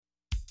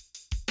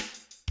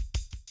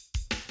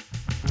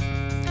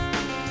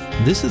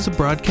This is a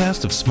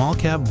broadcast of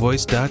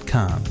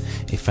SmallCapVoice.com,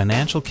 a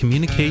financial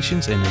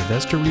communications and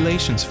investor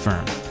relations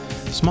firm.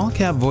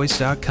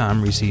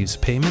 SmallCapVoice.com receives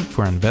payment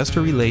for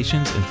investor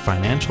relations and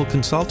financial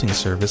consulting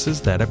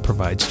services that it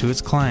provides to its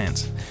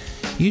clients.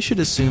 You should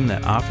assume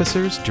that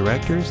officers,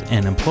 directors,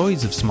 and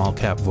employees of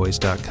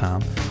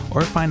SmallCapVoice.com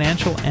or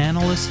financial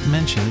analysts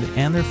mentioned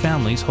and their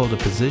families hold a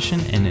position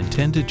and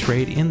intend to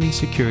trade in these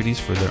securities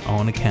for their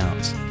own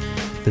accounts.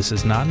 This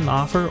is not an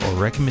offer or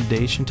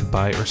recommendation to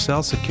buy or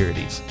sell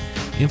securities.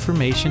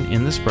 Information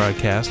in this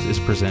broadcast is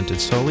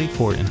presented solely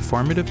for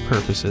informative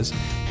purposes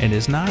and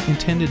is not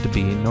intended to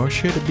be, nor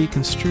should it be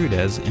construed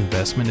as,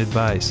 investment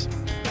advice.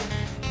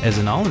 As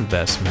in all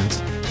investments,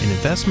 an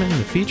investment in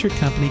the featured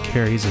company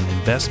carries an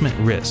investment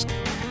risk.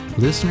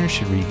 Listeners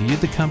should review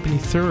the company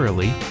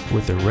thoroughly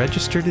with a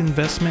registered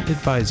investment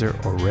advisor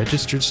or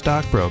registered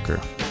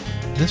stockbroker.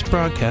 This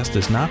broadcast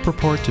does not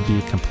purport to be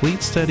a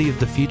complete study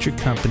of the featured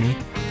company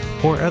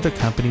or other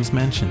companies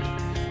mentioned.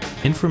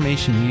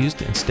 Information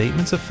used and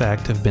statements of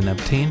fact have been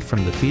obtained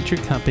from the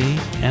featured company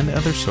and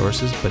other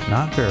sources but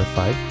not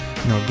verified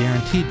nor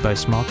guaranteed by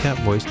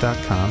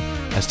SmallCapVoice.com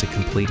as to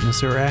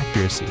completeness or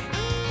accuracy.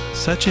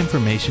 Such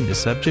information is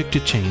subject to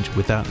change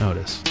without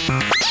notice.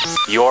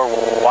 You're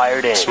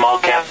wired in.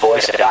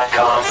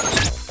 SmallCapVoice.com.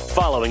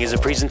 Following is a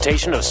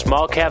presentation of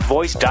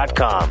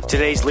SmallCapVoice.com,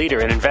 today's leader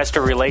in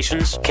investor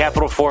relations,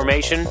 capital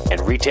formation, and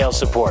retail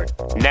support.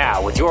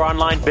 Now, with your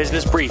online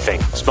business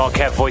briefing,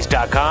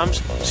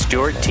 SmallCapVoice.com's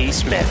Stuart T.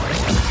 Smith.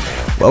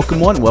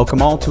 Welcome one,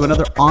 welcome all to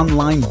another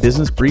online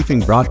business briefing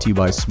brought to you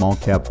by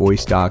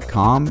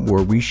SmallCapVoice.com,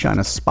 where we shine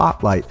a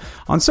spotlight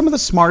on some of the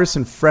smartest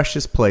and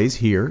freshest plays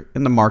here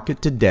in the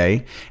market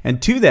today.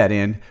 And to that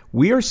end,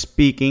 we are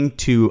speaking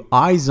to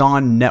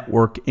IZON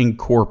Network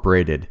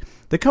Incorporated.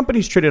 The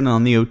company's traded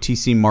on the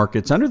OTC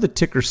markets under the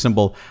ticker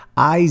symbol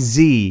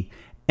IZNN.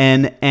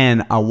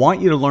 I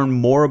want you to learn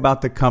more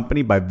about the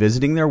company by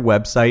visiting their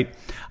website,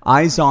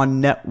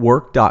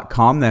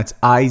 IZONNetwork.com. That's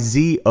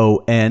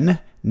IZON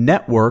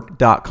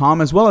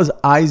Network.com, as well as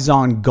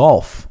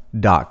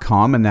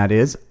IZONGolf.com, and that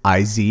is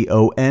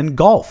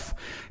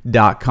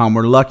IZONGolf.com.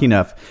 We're lucky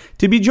enough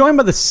to be joined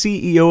by the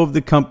CEO of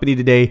the company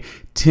today,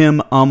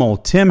 Tim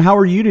Ummel. Tim, how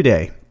are you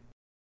today?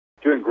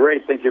 Doing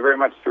great. Thank you very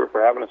much, Stuart,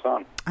 for having us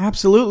on.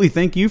 Absolutely.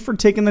 Thank you for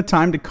taking the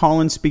time to call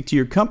and speak to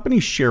your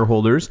company's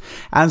shareholders,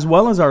 as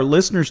well as our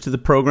listeners to the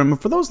program.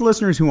 And for those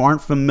listeners who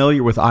aren't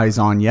familiar with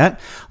IZON yet,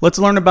 let's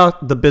learn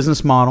about the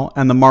business model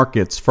and the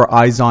markets for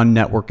IZON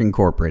Network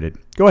Incorporated.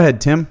 Go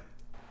ahead, Tim.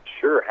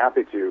 Sure,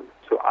 happy to.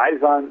 So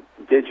IZON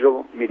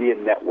Digital Media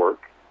Network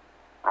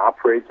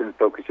operates and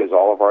focuses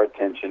all of our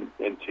attention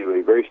into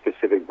a very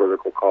specific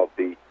vertical called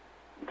the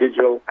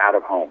digital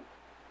out-of-home.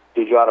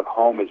 Digital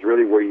out-of-home is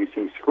really where you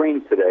see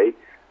screens today.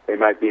 They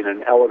might be in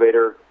an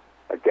elevator,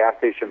 a gas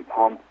station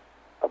pump,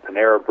 a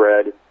Panera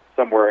Bread,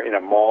 somewhere in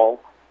a mall.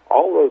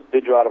 All those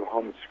digital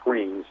out-of-home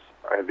screens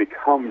have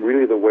become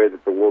really the way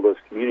that the world is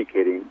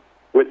communicating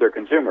with their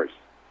consumers.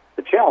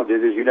 The challenge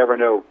is you never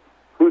know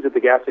who's at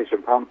the gas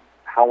station pump,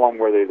 how long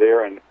were they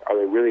there, and are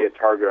they really a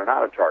target or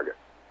not a target.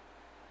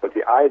 What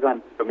the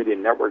IZON Digital Media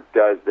Network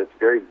does that's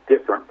very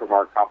different from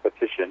our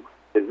competition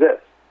is this.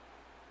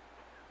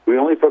 We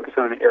only focus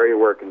on an area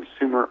where a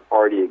consumer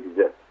already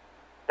exists.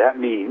 That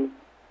means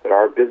that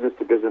our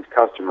business-to-business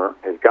customer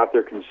has got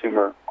their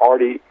consumer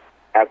already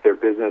at their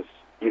business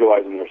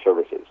utilizing their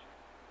services.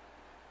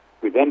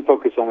 We then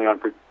focus only on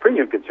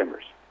premium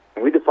consumers.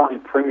 And we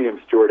define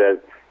premium, Stuart, as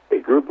a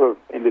group of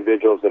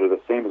individuals that are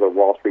the same as a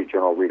Wall Street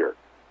Journal reader.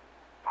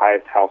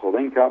 Highest household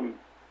income,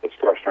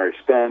 discretionary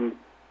spend,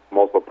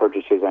 multiple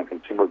purchases on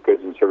consumer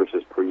goods and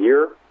services per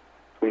year.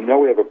 We know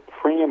we have a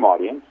premium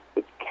audience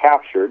that's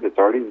captured, that's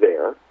already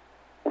there.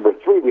 Number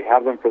three, we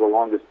have them for the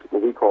longest,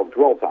 what we call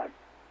dwell time.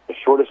 The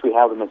shortest we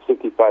have them is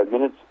 55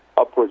 minutes,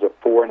 upwards of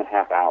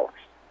 4.5 hours.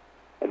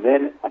 And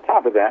then on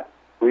top of that,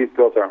 we've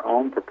built our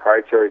own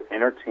proprietary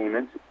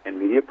entertainment and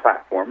media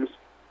platforms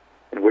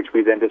in which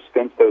we then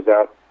dispense those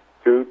out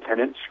through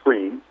tenant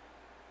screens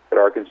that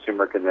our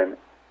consumer can then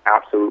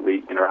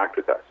absolutely interact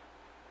with us.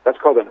 That's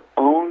called an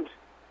owned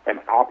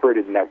and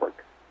operated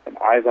network. And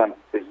IZON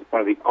is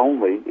one of the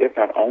only, if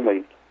not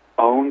only,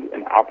 owned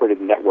and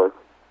operated network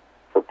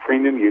for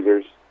premium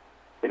users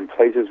in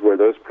places where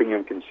those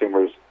premium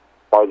consumers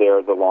are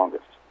there the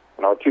longest.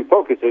 And our two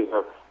focuses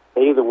are,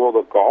 A, the world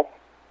of golf.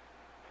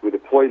 We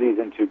deploy these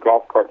into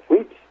golf cart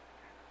fleets,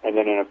 and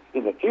then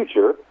in the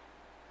future,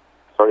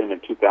 starting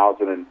in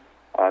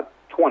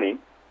 2020,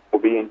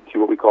 we'll be into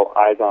what we call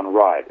IZON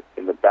Ride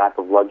in the back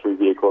of luxury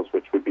vehicles,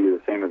 which would be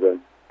the same as an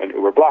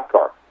Uber black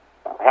car.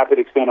 Happy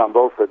to expand on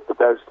both, but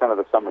that's kind of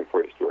the summary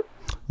for you, Stuart.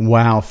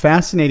 Wow,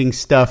 fascinating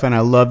stuff, and I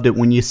loved it.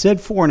 When you said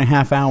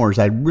 4.5 hours,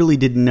 I really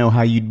didn't know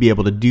how you'd be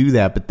able to do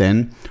that, but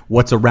then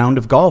what's a round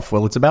of golf?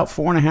 Well, it's about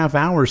 4.5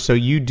 hours, so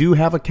you do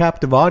have a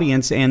captive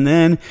audience, and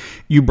then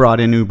you brought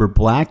in Uber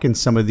Black and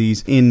some of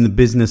these in the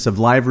business of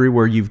livery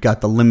where you've got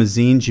the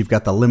limousines, you've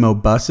got the limo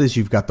buses,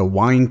 you've got the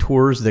wine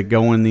tours that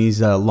go in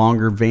these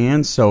longer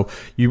vans, so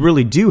you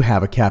really do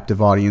have a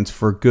captive audience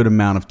for a good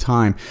amount of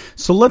time.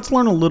 So let's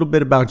learn a little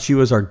bit about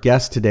you as our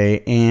guest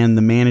today and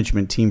the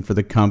management team for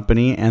the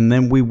company, and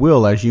then we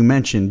will, as you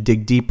mentioned,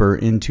 dig deeper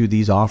into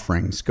these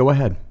offerings. Go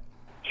ahead.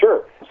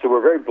 Sure. So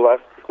we're very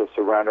blessed to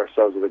surround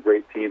ourselves with a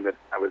great team that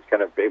I was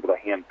kind of able to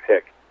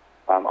handpick.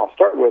 I'll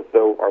start with,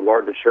 though, our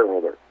largest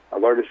shareholder. Our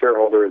largest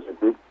shareholder is a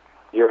group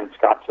here in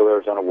Scottsdale,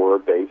 Arizona, where we're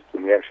based,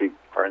 and we actually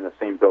are in the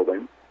same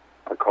building,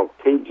 called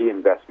KG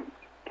Investments.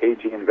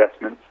 KG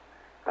Investments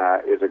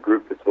is a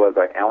group that's led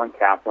by Alan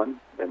Kaplan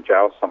and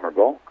Giles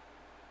Somerville,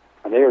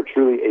 and they are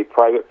truly a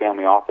private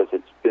family office.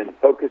 It's been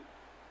focused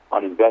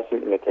on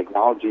investing in the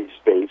technology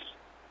space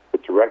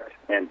with direct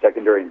and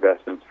secondary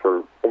investments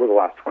for over the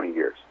last 20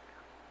 years.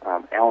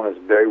 Alan is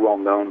very well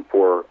known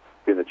for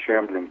being the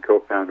chairman and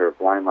co-founder of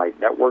Limelight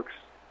Networks,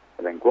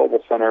 and then Global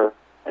Center,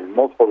 and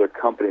multiple other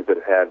companies that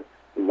have had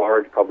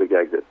large public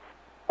exits.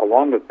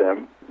 Along with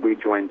them, we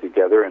joined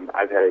together, and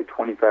I've had a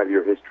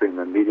 25-year history in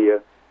the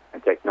media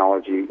and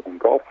technology and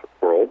golf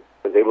world.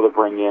 I was able to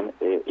bring in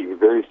a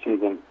very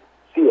seasoned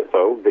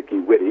CFO, Vicki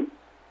Whitty,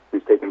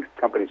 who's taken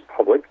companies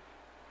public.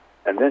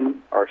 And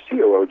then our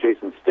COO,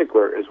 Jason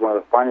Stickler, is one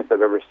of the finest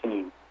I've ever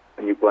seen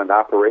when you blend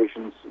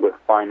operations with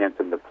finance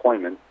and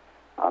deployment.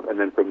 And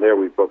then from there,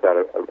 we've built out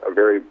a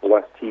very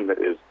blessed team that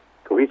is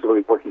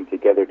cohesively working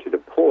together to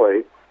deploy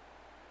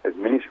as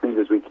many screens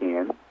as we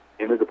can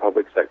into the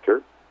public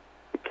sector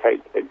to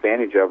take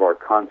advantage of our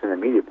content and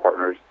media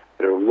partners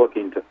that are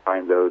looking to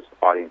find those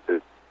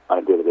audiences on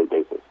a day-to-day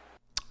basis.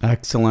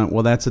 Excellent.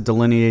 Well, that's a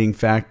delineating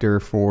factor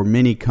for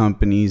many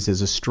companies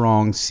is a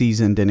strong,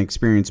 seasoned, and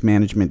experienced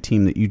management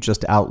team that you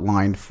just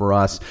outlined for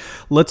us.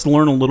 Let's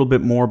learn a little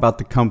bit more about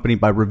the company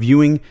by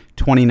reviewing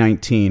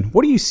 2019.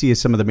 What do you see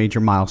as some of the major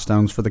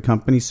milestones for the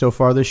company so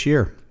far this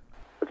year?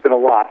 It's been a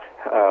lot.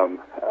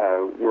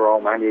 We're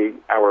all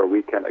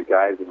 98-hour-a-week kind of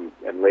guys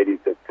and ladies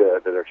that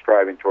are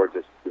striving towards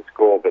this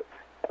goal. But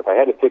if I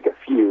had to pick a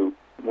few,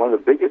 one of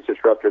the biggest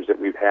disruptors that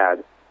we've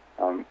had,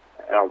 and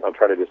I'll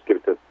try to just give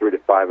it to 3 to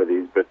 5 of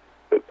these, but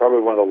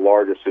probably one of the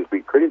largest is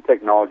we created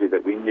technology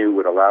that we knew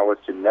would allow us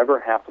to never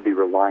have to be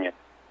reliant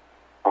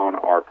on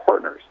our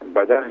partners. And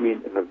by that I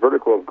mean in the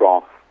vertical of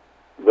golf,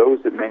 those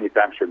that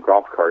manufacture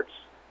golf carts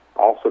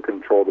also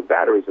control the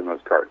batteries in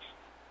those carts.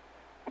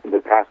 In the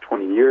past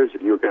 20 years,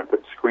 if you were going to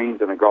put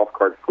screens in a golf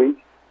cart fleet,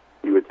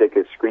 you would take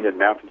a screen and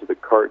mount it to the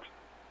cart,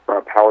 run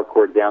a power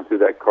cord down through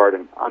that cart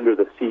and under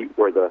the seat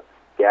where the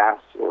gas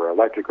or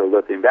electric or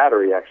lithium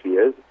battery actually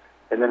is,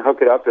 and then hook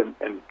it up and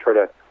try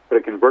to put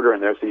a converter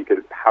in there so you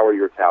could power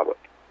your tablet.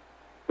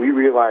 We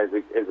realize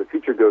that as the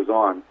future goes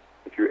on,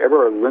 if you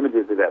ever are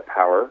limited to that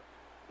power,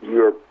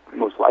 you're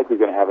most likely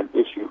going to have an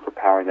issue for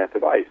powering that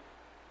device.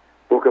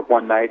 Woke up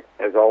one night,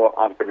 as all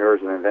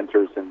entrepreneurs and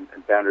inventors and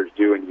founders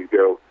do, and you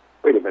go,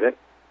 wait a minute,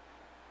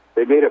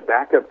 they made a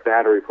backup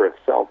battery for a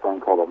cell phone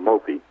called a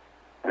Mophie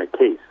in a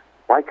case.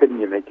 Why couldn't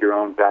you make your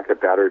own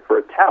backup battery for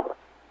a tablet?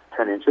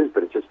 10 inches,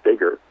 but it's just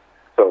bigger.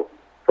 So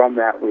from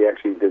that, we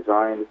actually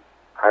designed,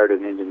 hired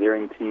an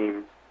engineering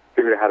team,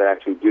 figured out how to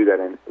actually do that,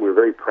 and we're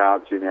very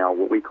proud to now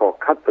what we call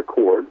cut the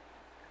cord.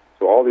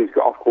 So all these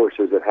golf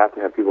courses that have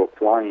to have people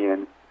flying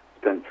in,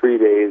 spend 3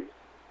 days,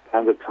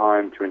 tons of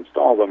time to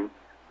install them,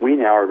 we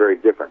now are very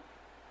different.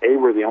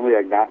 We're the only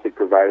agnostic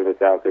provider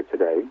that's out there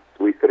today.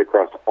 So we fit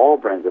across all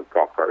brands of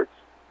golf carts,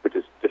 which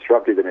is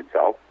disruptive in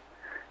itself.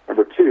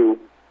 Number 2,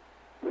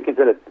 we can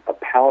send a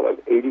pallet of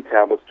 80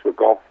 tablets to a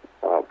golf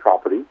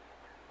property.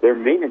 Their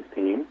maintenance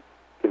team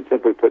can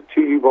simply put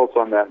 2 U-bolts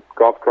on that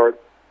golf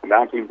cart, a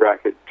mounting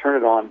bracket, turn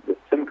it on, the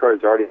SIM card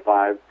is already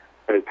live,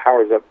 and it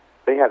powers up.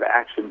 They have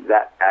action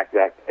that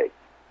exact day.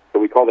 So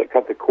we called it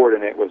cut the cord,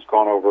 and it was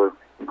gone over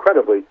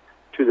incredibly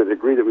to the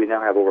degree that we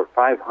now have over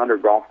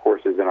 500 golf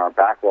courses in our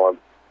backlog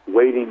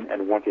waiting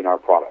and wanting our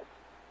product.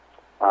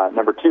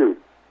 Number 2,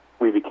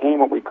 we became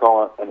what we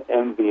call an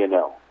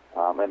MVNO.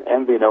 An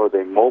MVNO is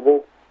a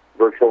mobile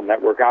virtual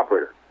network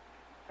operator.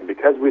 And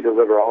because we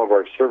deliver all of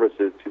our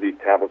services to these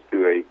tablets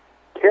through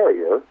a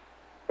carrier,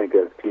 think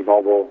of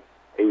T-Mobile,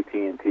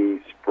 AT&T,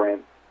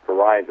 Sprint,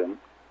 Verizon.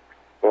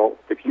 Well,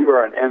 if you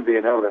are an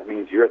MVNO, that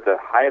means you're at the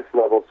highest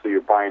level, so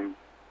you're buying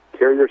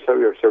carrier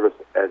cellular service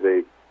as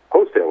a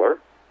wholesaler.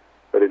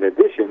 But in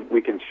addition,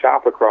 we can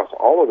shop across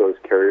all of those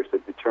carriers to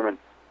determine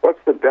what's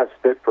the best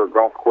fit for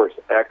golf course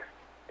X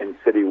in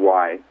city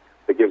Y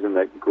that gives them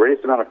the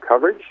greatest amount of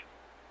coverage,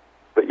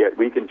 but yet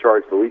we can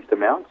charge the least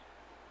amount,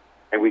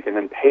 and we can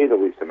then pay the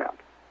least amount.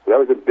 So that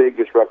was a big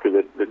disruptor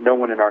that no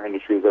one in our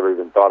industry has ever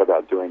even thought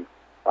about doing,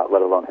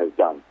 let alone has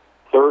done.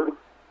 Third,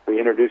 we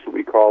introduced what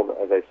we called,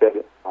 as I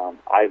said,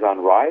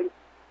 IZON Ride.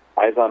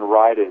 IZON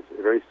Ride is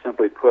very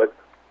simply put,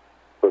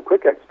 for a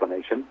quick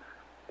explanation,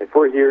 if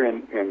we're here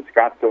in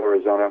Scottsdale,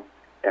 Arizona,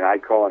 and I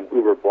call an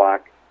Uber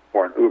Black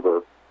or an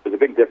Uber, there's a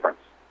big difference.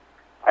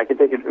 I can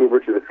take an Uber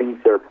to the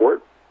Phoenix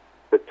airport.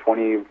 The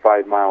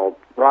 25-mile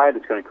ride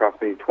is going to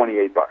cost me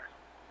 $28.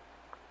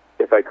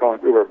 If I call an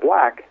Uber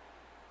Black,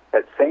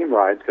 that same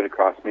ride is going to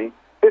cost me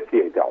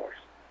 $58.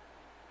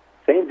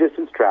 Same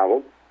distance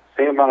traveled,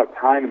 same amount of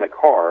time in the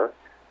car,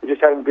 it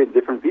just happens to be a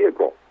different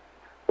vehicle.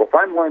 Well, if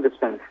I'm willing to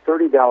spend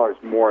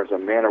 $30 more as a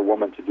man or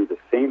woman to do the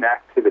same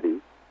activity,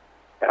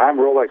 and I'm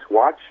Rolex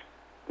watch,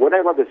 wouldn't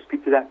I love to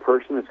speak to that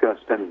person that's going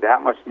to spend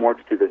that much more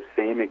to do the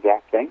same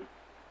exact thing?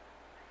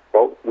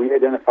 Well, we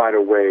identified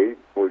a way,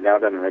 we've now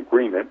done an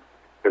agreement.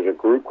 There's a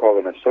group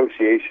called an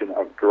Association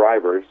of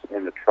Drivers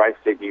in the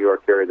tri-state New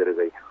York area that is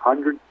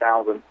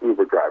 100,000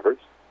 Uber drivers,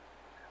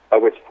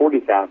 of which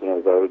 40,000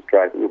 of those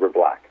drive Uber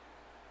Black.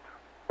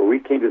 But we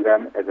came to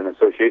them as an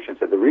association and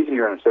said, the reason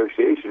you're an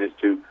association is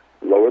to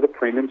lower the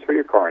premiums for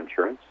your car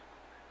insurance,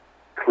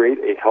 create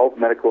a health,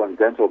 medical, and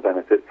dental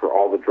benefit for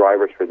all the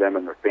drivers for them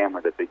and their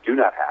family that they do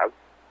not have,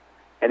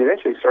 and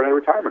eventually start a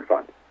retirement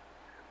fund.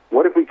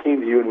 What if we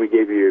came to you and we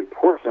gave you a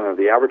portion of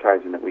the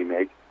advertising that we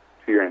make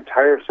to your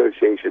entire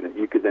association that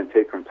you could then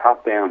take from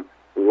top down,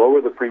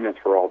 lower the premiums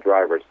for all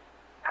drivers?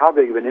 How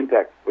big of an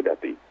impact would that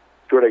be?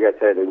 Stuart, I got to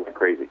tell you, they went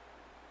crazy.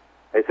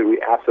 They said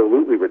we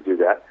absolutely would do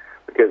that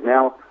because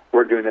now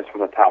we're doing this from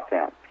the top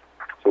down.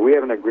 So we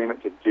have an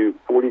agreement to do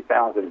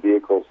 40,000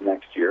 vehicles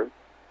next year,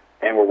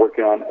 and we're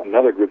working on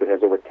another group that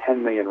has over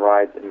 10 million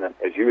rides in the,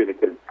 as you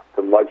indicated,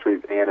 the luxury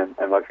van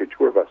and luxury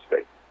tour bus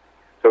space.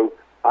 So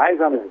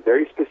IZON is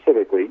very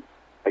specifically,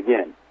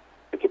 again,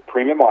 it's a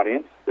premium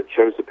audience that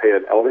chose to pay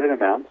an elevated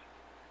amount.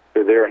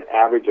 They're there an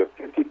average of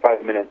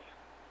 55 minutes.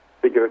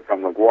 Think of it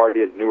from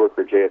LaGuardia, Newark,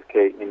 or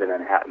JFK into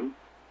Manhattan.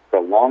 It's a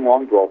long,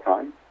 long dwell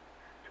time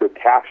to a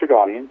captured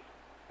audience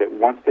that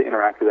wants to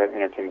interact with that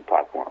entertainment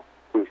platform.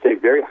 We stay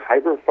very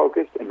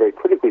hyper-focused and very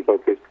critically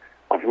focused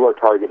on who our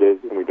target is,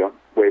 and we don't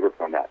waver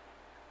from that.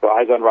 So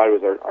IZON Ride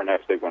was our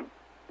next big one.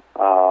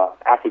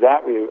 After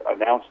that, we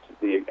announced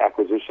the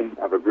acquisition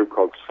of a group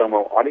called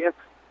Somo Audience.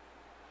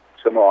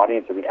 Somo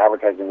Audience in the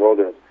advertising world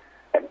is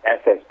an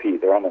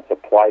SSP. They're on the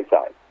supply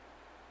side.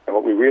 And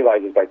what we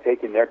realized is by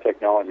taking their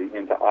technology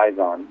into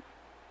IZON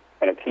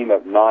and a team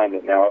of 9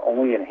 that now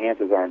only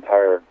enhances our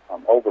entire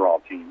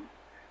overall team,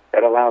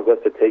 that allows us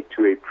to take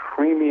to a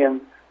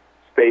premium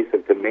space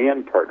of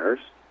demand partners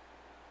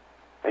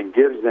and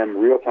gives them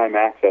real-time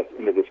access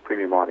into this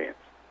premium audience.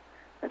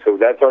 And so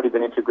that's already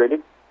been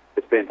integrated.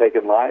 It's been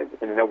taken live.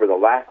 And then over the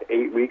last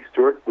 8 weeks,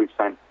 Stuart, we've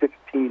signed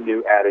 15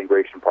 new ad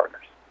integration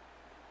partners.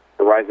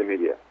 Verizon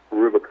Media,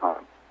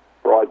 Rubicon,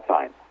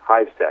 Broadsign,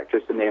 Hivestack,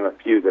 just to name a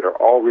few that are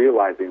all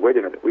realizing, wait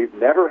a minute, we've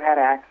never had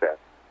access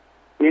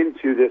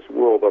into this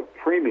world of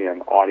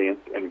premium audience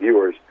and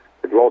viewers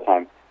for dwell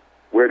time.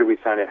 Where do we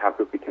sign it? How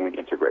quickly can we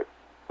integrate?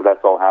 So that's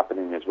all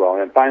happening as well.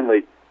 And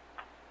finally,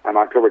 on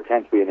October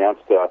 10th, we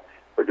announced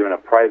we're doing a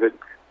private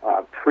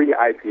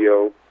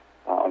pre-IPO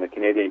on the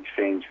Canadian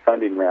Exchange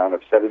funding round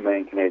of 7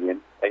 million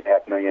Canadian,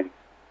 8.5 million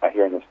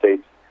here in the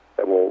States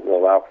that will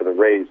allow for the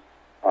raise.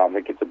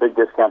 It gets a big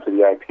discount to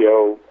the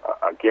IPO,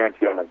 a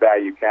guarantee on a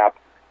value cap.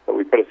 But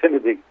we put a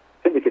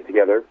syndicate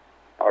together.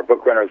 Our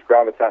book runner is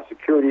Gravitas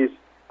Securities,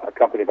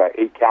 accompanied by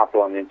 8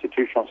 Capital on the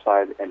institutional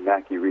side and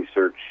Mackey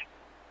Research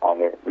on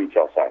the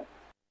retail side.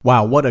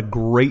 Wow, what a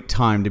great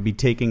time to be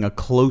taking a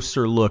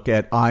closer look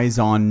at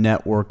IZON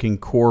Network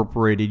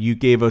Incorporated. You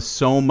gave us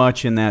so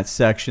much in that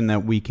section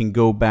that we can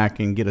go back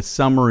and get a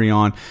summary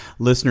on.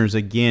 Listeners,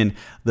 again,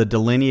 the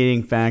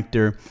delineating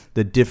factor,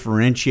 the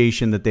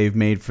differentiation that they've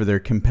made for their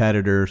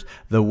competitors,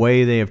 the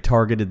way they have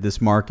targeted this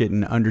market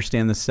and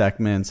understand the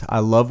segments. I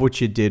love what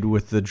you did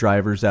with the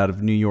drivers out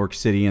of New York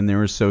City and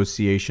their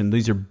association.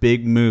 These are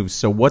big moves.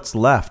 So what's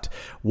left?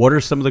 What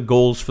are some of the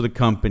goals for the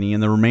company in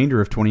the remainder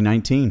of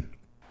 2019?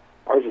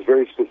 Ours is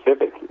very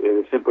specific. It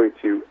is simply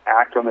to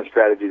act on the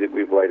strategy that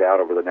we've laid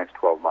out over the next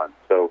 12 months.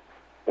 So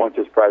once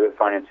this private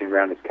financing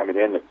round is coming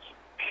in, it's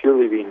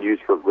purely being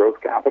used for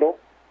growth capital,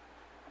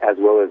 as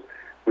well as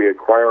we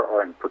acquire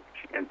and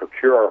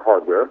procure our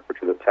hardware, which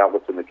are the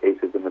tablets and the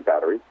cases and the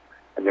batteries,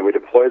 and then we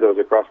deploy those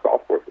across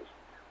golf courses.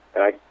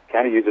 And I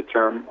kind of use a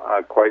term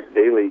quite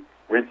daily,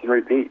 rinse and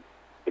repeat.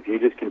 If you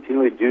just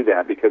continually do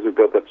that, because we've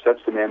built up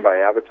such demand by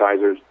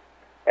advertisers,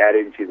 ad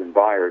agencies, and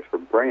buyers for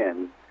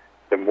brands,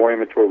 the more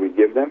inventory we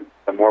give them,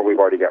 the more we've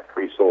already got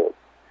pre-sold.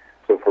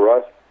 So for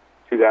us,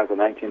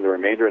 2019, the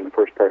remainder and the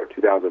first part of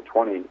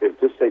 2020 is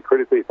just stay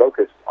critically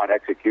focused on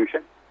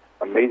execution,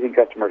 amazing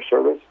customer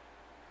service,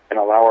 and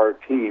allow our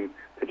team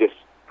to just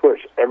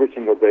push every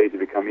single day to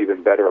become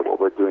even better at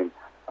what we're doing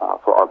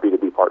for our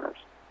B2B partners.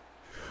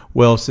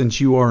 Well, since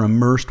you are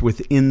immersed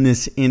within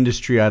this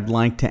industry, I'd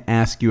like to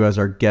ask you as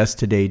our guest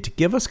today to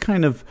give us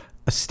kind of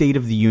a state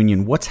of the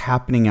union. What's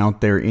happening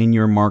out there in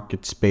your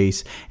market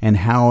space and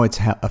how it's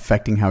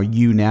affecting how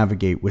you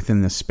navigate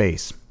within this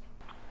space?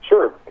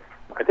 Sure.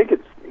 I think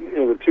it's,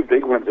 the two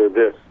big ones are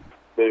this.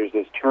 There's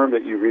this term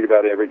that you read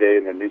about every day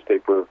in the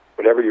newspaper,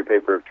 whatever your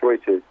paper of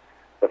choice is,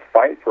 the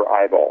fight for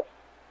eyeballs.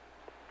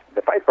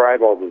 The fight for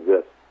eyeballs is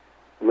this.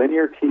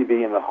 Linear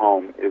TV in the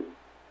home is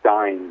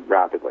dying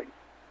rapidly.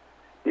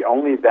 The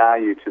only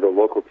value to the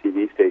local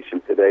TV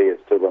station today is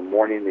still the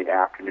morning, the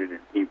afternoon,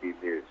 and evening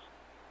news.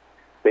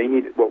 They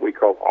need what we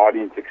call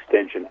audience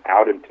extension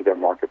out into their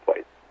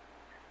marketplace.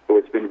 So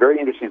it's been very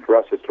interesting for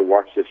us is to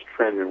watch this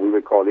trend, and we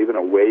would call it even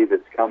a wave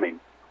that's coming,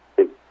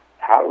 is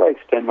how do I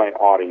extend my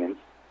audience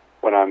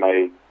when I'm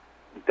a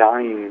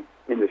dying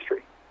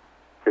industry?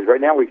 Because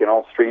right now we can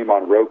all stream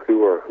on Roku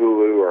or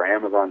Hulu or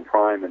Amazon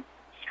Prime and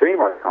stream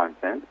our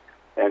content,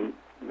 and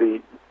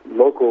the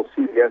local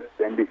CBS,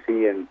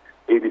 NBC, and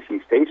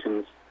ABC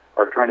stations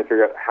are trying to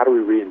figure out how do we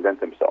reinvent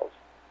themselves.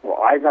 Well,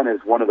 IZON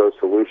is one of those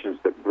solutions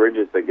that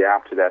bridges the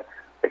gap to that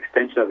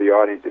extension of the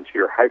audience into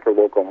your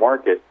hyper-local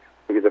market,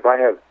 because if I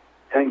have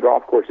 10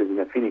 golf courses in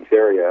the Phoenix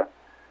area,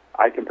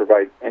 I can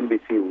provide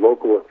NBC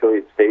local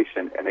affiliate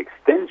station an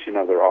extension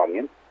of their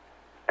audience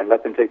and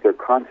let them take their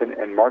content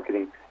and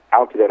marketing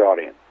out to that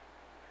audience.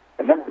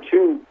 And number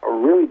two, a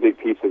really big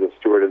piece of this,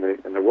 Stuart,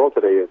 in the world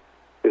today is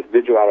this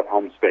digital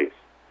out-of-home space.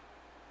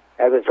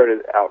 As I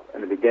started out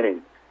in the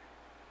beginning,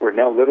 we're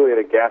now literally at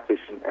a gas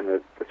station, and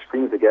the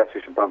screen of the gas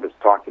station pump is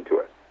talking to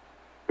us.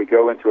 We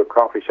go into a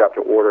coffee shop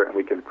to order, and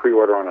we can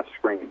pre-order on a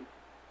screen.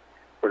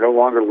 We're no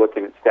longer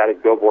looking at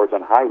static billboards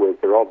on highways.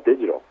 They're all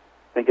digital.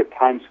 Think of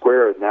Times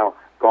Square has now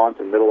gone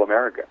to middle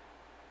America.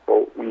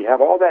 Well, when you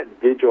have all that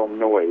digital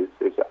noise,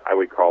 as I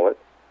would call it,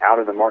 out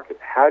in the market,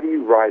 how do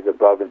you rise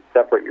above and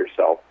separate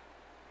yourself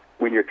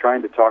when you're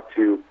trying to talk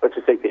to, let's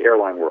just take the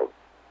airline world.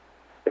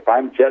 If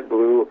I'm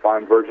JetBlue, if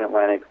I'm Virgin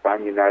Atlantic, if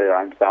I'm United,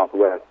 I'm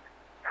Southwest,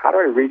 how do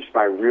I reach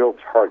my real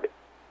target?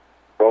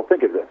 Well,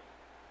 think of this.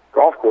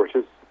 Golf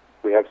courses,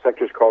 we have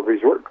sectors called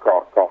resort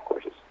golf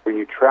courses, where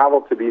you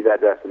travel to be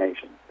that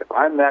destination. If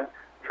I'm that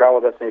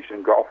travel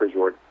destination golf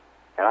resort,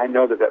 and I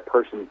know that that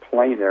person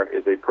playing there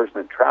is a person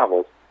that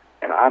travels,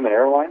 and I'm an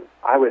airline,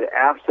 I would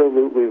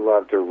absolutely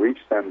love to reach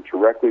them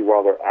directly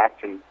while their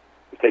action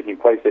is taking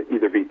place, that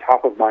either be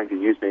top of mind to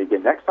use me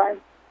again next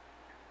time,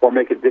 or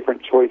make a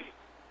different choice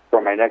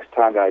for my next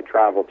time that I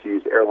travel to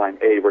use airline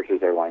A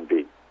versus airline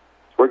B.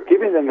 So we're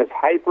giving them this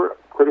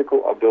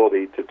hyper-critical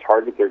ability to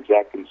target their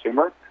exact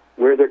consumer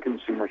where their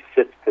consumer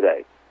sits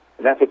today.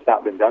 And that's what's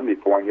not been done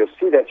before, and you'll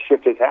see that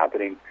shift is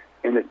happening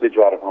in this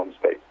digital out-of-home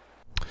space.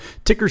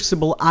 Ticker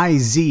symbol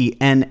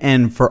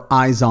IZNN for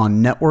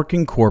IZON Network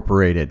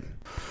Incorporated.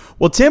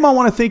 Well, Tim, I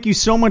want to thank you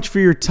so much for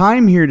your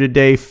time here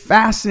today.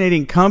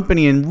 Fascinating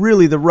company, and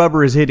really the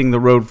rubber is hitting the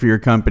road for your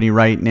company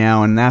right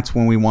now, and that's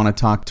when we want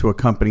to talk to a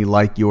company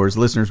like yours.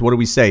 Listeners, what do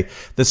we say?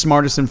 The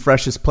smartest and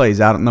freshest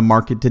plays out in the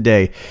market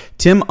today.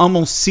 Tim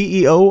Ummel,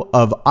 CEO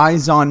of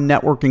IZON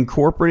Network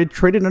Incorporated,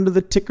 traded under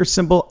the ticker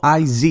symbol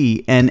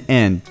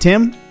IZNN.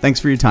 Tim, thanks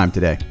for your time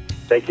today.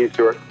 Thank you,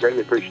 Stuart.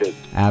 Greatly appreciate it.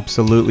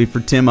 Absolutely. For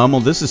Tim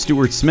Ummel, this is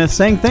Stuart Smith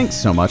saying thanks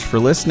so much for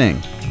listening.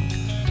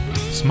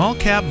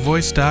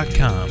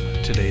 SmallCapVoice.com,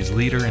 today's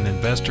leader in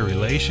investor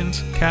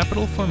relations,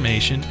 capital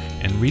formation,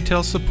 and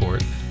retail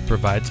support,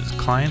 provides its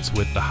clients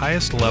with the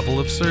highest level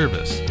of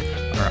service.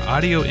 Our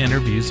audio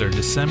interviews are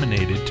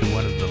disseminated to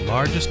one of the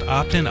largest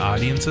opt-in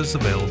audiences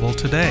available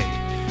today.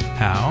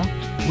 How?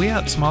 We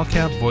at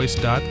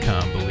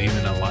SmallCapVoice.com believe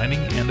in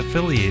aligning and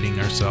affiliating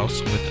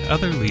ourselves with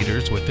other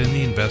leaders within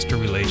the investor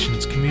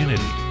relations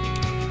community.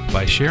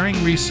 By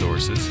sharing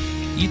resources,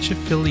 each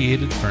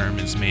affiliated firm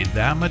is made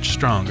that much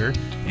stronger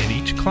and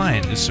each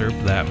client is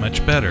served that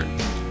much better.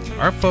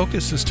 Our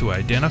focus is to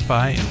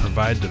identify and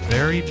provide the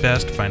very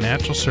best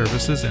financial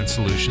services and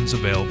solutions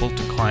available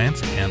to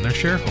clients and their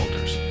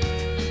shareholders.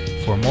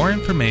 For more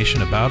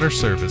information about our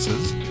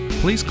services,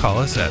 please call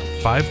us at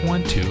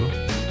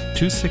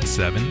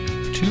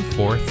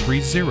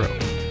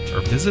 512-267-2430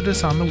 or visit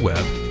us on the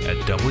web at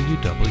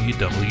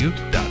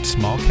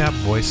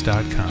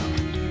www.smallcapvoice.com.